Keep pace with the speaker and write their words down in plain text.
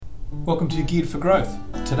Welcome to Geared for Growth.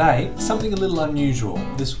 Today, something a little unusual.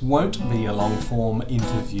 This won't be a long-form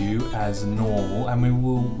interview as normal, and we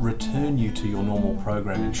will return you to your normal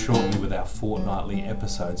programming shortly with our fortnightly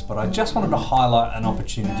episodes. But I just wanted to highlight an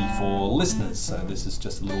opportunity for listeners, so this is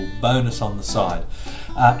just a little bonus on the side.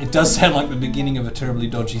 It does sound like the beginning of a terribly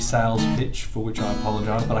dodgy sales pitch, for which I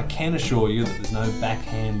apologise, but I can assure you that there's no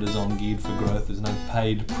backhanders on Geared for Growth, there's no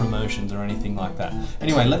paid promotions or anything like that.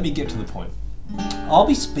 Anyway, let me get to the point. I'll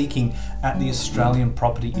be speaking at the Australian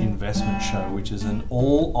Property Investment Show, which is an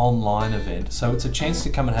all-online event, so it's a chance to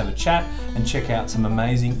come and have a chat and check out some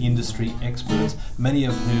amazing industry experts, many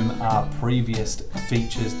of whom are previous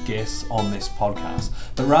featured guests on this podcast.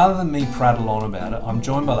 But rather than me prattle on about it, I'm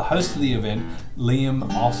joined by the host of the event, Liam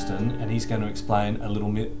Austin, and he's going to explain a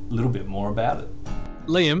little bit more about it.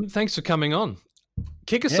 Liam, thanks for coming on.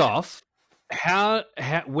 Kick us off.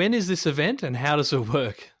 When is this event and how does it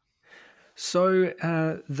work? So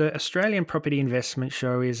the Australian Property Investment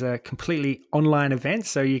Show is a completely online event,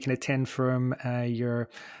 so you can attend from your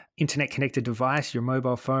internet-connected device, your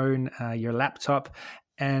mobile phone, your laptop,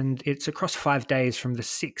 and it's across 5 days from the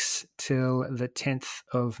 6th till the 10th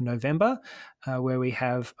of November, where we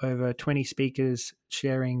have over 20 speakers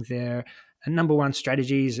sharing their number one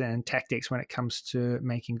strategies and tactics when it comes to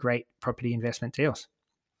making great property investment deals.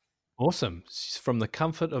 Awesome. From the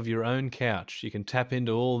comfort of your own couch, you can tap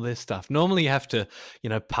into all this stuff. Normally you have to,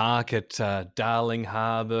 park at Darling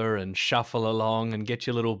Harbour and shuffle along and get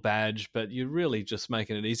your little badge, but you're really just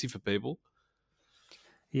making it easy for people.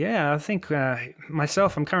 Yeah, I think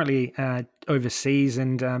myself, I'm currently overseas,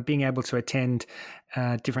 and being able to attend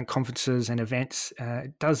different conferences and events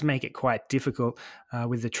does make it quite difficult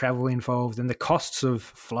with the travel involved and the costs of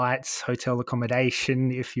flights, hotel accommodation,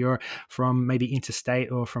 if you're from maybe interstate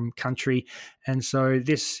or from country. And so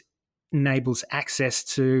this enables access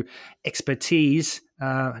to expertise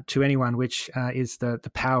to anyone, which is the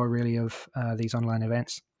power really of these online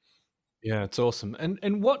events. Yeah, it's awesome.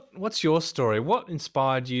 And what's your story? What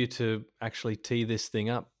inspired you to actually tee this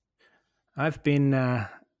thing up? I've been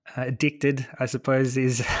addicted, I suppose,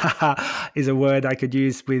 is a word I could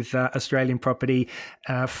use with Australian property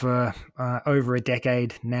for over a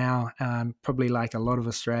decade now. Probably like a lot of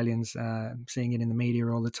Australians, seeing it in the media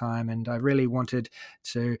all the time. And I really wanted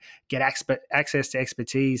to get access to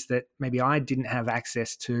expertise that maybe I didn't have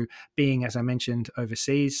access to, being, as I mentioned,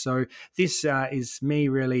 overseas. So this is me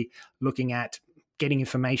really looking at getting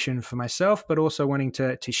information for myself, but also wanting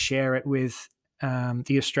to share it with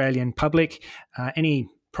the Australian public, any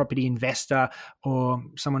property investor or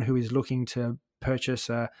someone who is looking to purchase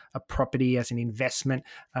a property as an investment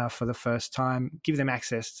for the first time, give them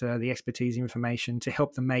access to the expertise information to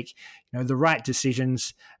help them make the right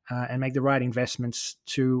decisions and make the right investments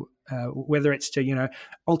to whether it's to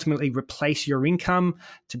ultimately replace your income,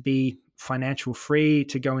 to be financial free,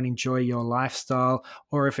 to go and enjoy your lifestyle,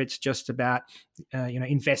 or if it's just about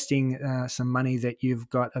investing some money that you've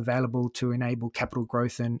got available to enable capital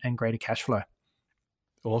growth and greater cash flow.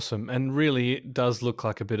 Awesome. And really, it does look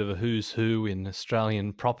like a bit of a who's who in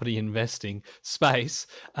Australian property investing space.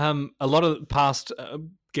 A lot of past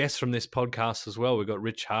guests from this podcast as well. We've got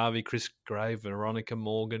Rich Harvey, Chris Gray, Veronica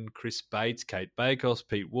Morgan, Chris Bates, Kate Bakos,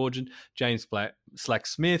 Pete Wargent, James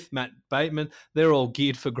Slack-Smith, Matt Bateman. They're all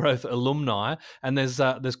Geared for Growth alumni. And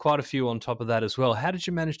there's quite a few on top of that as well. How did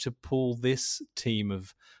you manage to pull this team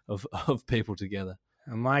of people together?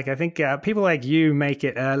 Mike, I think people like you make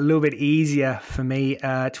it a little bit easier for me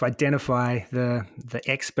to identify the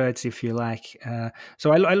experts, if you like.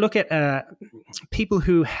 So I look at people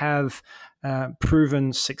who have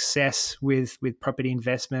proven success with property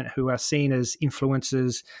investment, who are seen as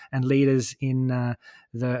influencers and leaders in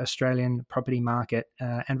the Australian property market,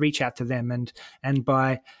 and reach out to them. And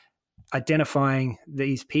by identifying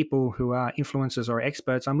these people who are influencers or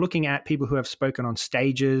experts, I'm looking at people who have spoken on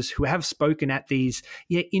stages, who have spoken at these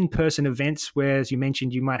in-person events where, as you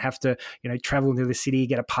mentioned, you might have to travel to the city,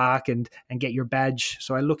 get a park and get your badge.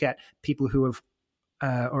 So I look at people who have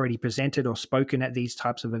already presented or spoken at these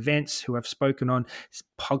types of events, who have spoken on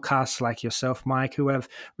podcasts like yourself, Mike, who have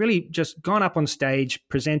really just gone up on stage,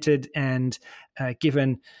 presented and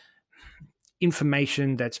given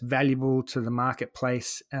information that's valuable to the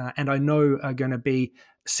marketplace, and I know are going to be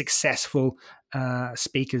successful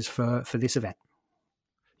speakers for this event.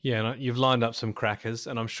 Yeah, and you've lined up some crackers,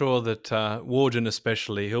 and I'm sure that Warden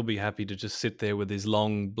especially, he'll be happy to just sit there with his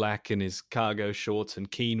long black and his cargo shorts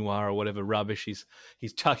and quinoa or whatever rubbish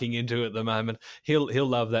he's tucking into at the moment. He'll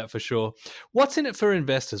love that for sure. What's in it for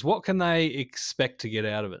investors? What can they expect to get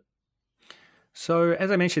out of it? So,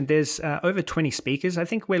 as I mentioned, there's over 20 speakers. I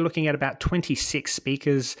think we're looking at about 26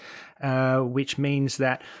 speakers, which means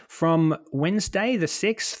that from Wednesday, the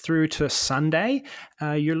 6th, through to Sunday,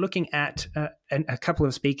 you're looking at a couple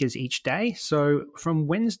of speakers each day. So, from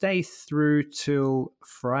Wednesday through till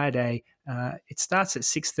Friday, it starts at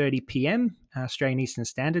 6:30 p.m. Australian Eastern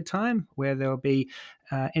Standard Time, where there'll be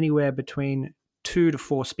anywhere between 2 to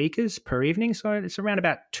 4 speakers per evening, so it's around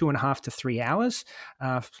about 2.5 to 3 hours,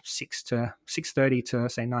 6:30 to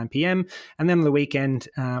say 9 p.m, and then on the weekend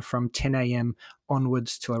from 10 a.m.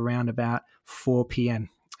 onwards to around about 4 p.m.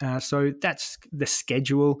 So that's the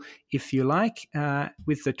schedule, if you like,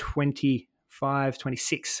 with the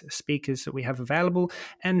 26 speakers that we have available.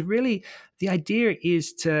 And really, the idea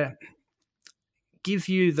is to give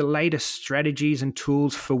you the latest strategies and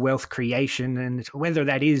tools for wealth creation, and whether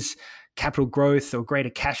that is capital growth or greater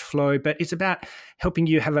cash flow, but it's about helping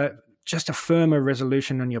you have just a firmer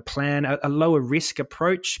resolution on your plan, a lower risk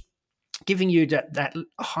approach, giving you that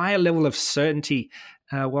higher level of certainty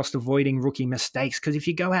whilst avoiding rookie mistakes. Because if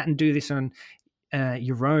you go out and do this on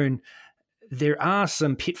your own, there are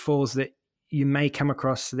some pitfalls that you may come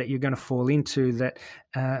across that you're going to fall into that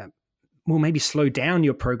will maybe slow down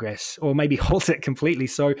your progress or maybe halt it completely.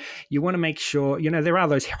 So you want to make sure, there are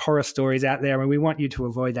those horror stories out there, and we want you to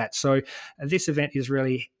avoid that. So this event is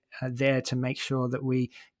really there to make sure that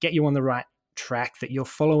we get you on the right track, that you're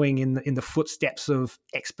following in the footsteps of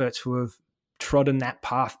experts who have trodden that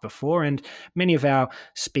path before. And many of our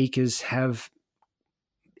speakers have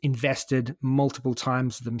invested multiple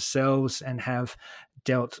times themselves and have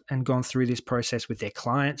dealt and gone through this process with their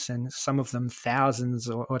clients, and some of them thousands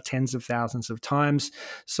or tens of thousands of times.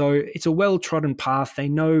 So it's a well-trodden path. They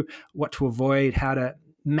know what to avoid, how to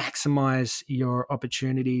maximize your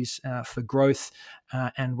opportunities for growth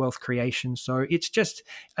and wealth creation. So I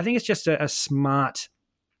think it's just a smart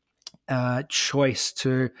choice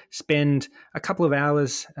to spend a couple of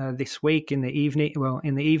hours this week in the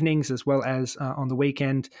evenings as well as on the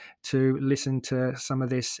weekend, to listen to some of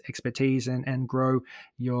this expertise and grow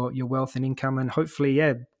your wealth and income, and hopefully,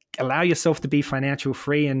 allow yourself to be financial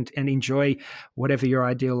free and enjoy whatever your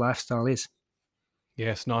ideal lifestyle is.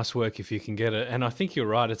 Yes, nice work if you can get it. And I think you're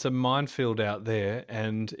right. It's a minefield out there.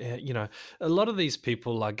 And, a lot of these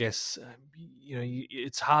people, I guess,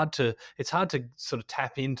 it's hard to sort of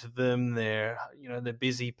tap into them. They're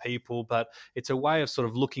busy people, but it's a way of sort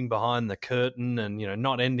of looking behind the curtain and,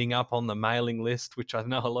 not ending up on the mailing list, which I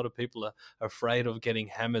know a lot of people are afraid of getting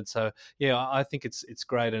hammered. So, yeah, I think it's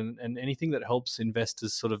great. And anything that helps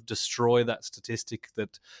investors sort of destroy that statistic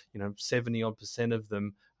that, 70 odd % of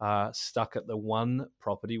them stuck at the one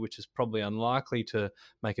property, which is probably unlikely to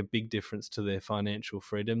make a big difference to their financial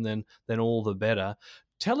freedom, then all the better.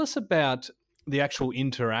 Tell us about the actual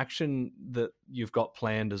interaction that you've got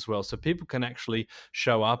planned as well, so people can actually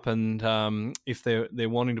show up, and if they're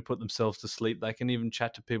wanting to put themselves to sleep, they can even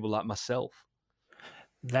chat to people like myself.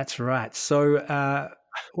 That's right. So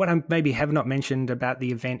what I maybe have not mentioned about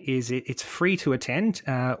the event is it's free to attend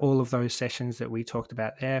all of those sessions that we talked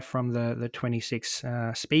about there from the 26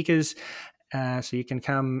 speakers. So you can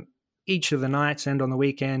come each of the nights and on the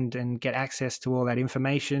weekend and get access to all that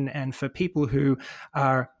information. And for people who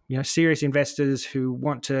are serious investors who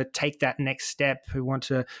want to take that next step, who want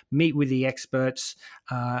to meet with the experts,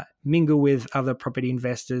 mingle with other property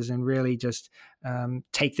investors, and really just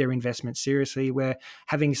take their investment seriously, we're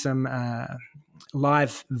having some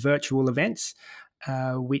live virtual events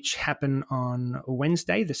which happen on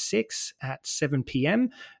Wednesday the 6th at 7 p.m,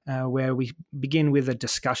 where we begin with a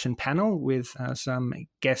discussion panel with some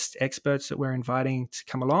guest experts that we're inviting to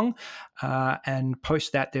come along. And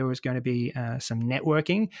post that, there was going to be some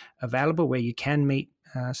networking available where you can meet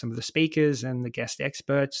some of the speakers and the guest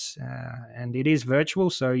experts, and it is virtual,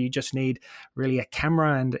 so you just need really a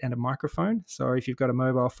camera and a microphone. So if you've got a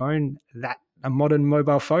mobile phone, a modern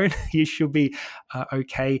mobile phone, you should be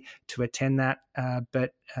okay to attend that.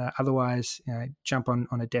 But otherwise, jump on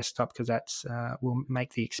a desktop, because that's will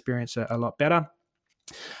make the experience a lot better.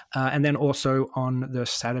 And then also on the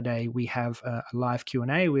Saturday, we have a live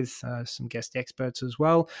Q&A with some guest experts as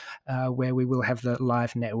well, where we will have the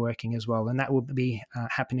live networking as well. And that will be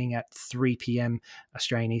happening at 3 p.m.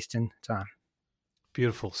 Australian Eastern Time.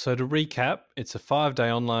 Beautiful. So to recap, it's a 5-day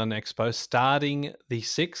online expo starting the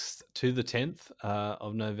 6th to the 10th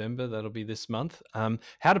of November. That'll be this month.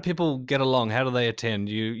 How do people get along? How do they attend?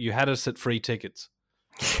 You had us at free tickets.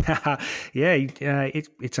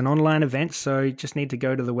 It's an online event, so you just need to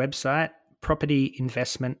go to the website,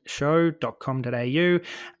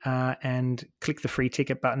 propertyinvestmentshow.com.au, and click the free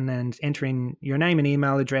ticket button and enter in your name and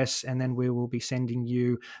email address, and then we will be sending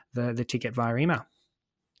you the ticket via email.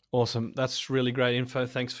 Awesome. That's really great info.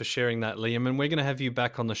 Thanks for sharing that, Liam. And we're going to have you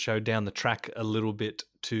back on the show down the track a little bit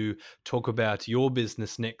to talk about your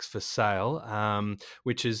business Next for Sale,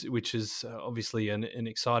 which is obviously an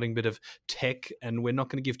exciting bit of tech. And we're not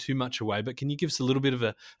going to give too much away, but can you give us a little bit of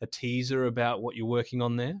a teaser about what you're working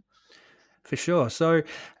on there? For sure. So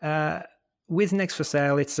with Next for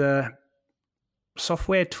Sale, it's a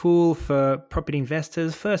software tool for property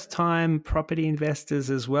investors, first-time property investors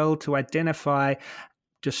as well, to identify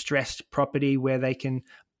distressed property where they can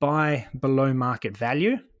buy below market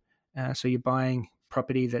value. So you're buying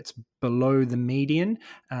property that's below the median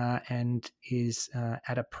and is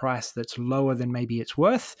at a price that's lower than maybe it's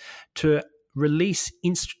worth, to release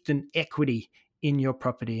instant equity in your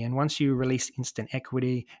property. And once you release instant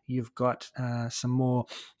equity, you've got some more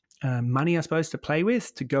money, I suppose, to play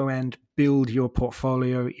with to go and build your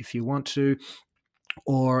portfolio if you want to,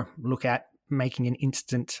 or look at making an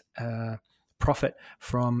instant profit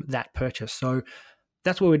from that purchase. So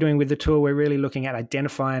that's what we're doing with the tool. We're really looking at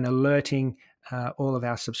identifying, alerting all of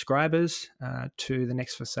our subscribers to the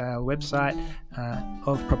Next for Sale website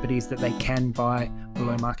of properties that they can buy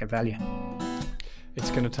below market value. It's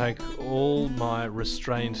going to take all my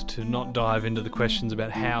restraint to not dive into the questions about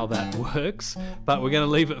how that works, but we're going to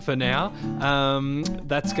leave it for now.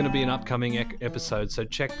 That's going to be an upcoming episode, so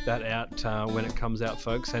check that out when it comes out,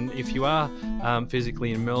 folks. And if you are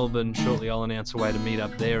physically in Melbourne, shortly I'll announce a way to meet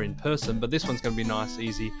up there in person, but this one's going to be nice,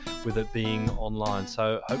 easy with it being online.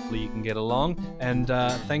 So hopefully you can get along. And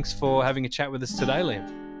thanks for having a chat with us today, Liam.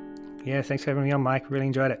 Yeah, thanks for having me on, Mike. Really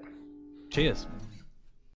enjoyed it. Cheers.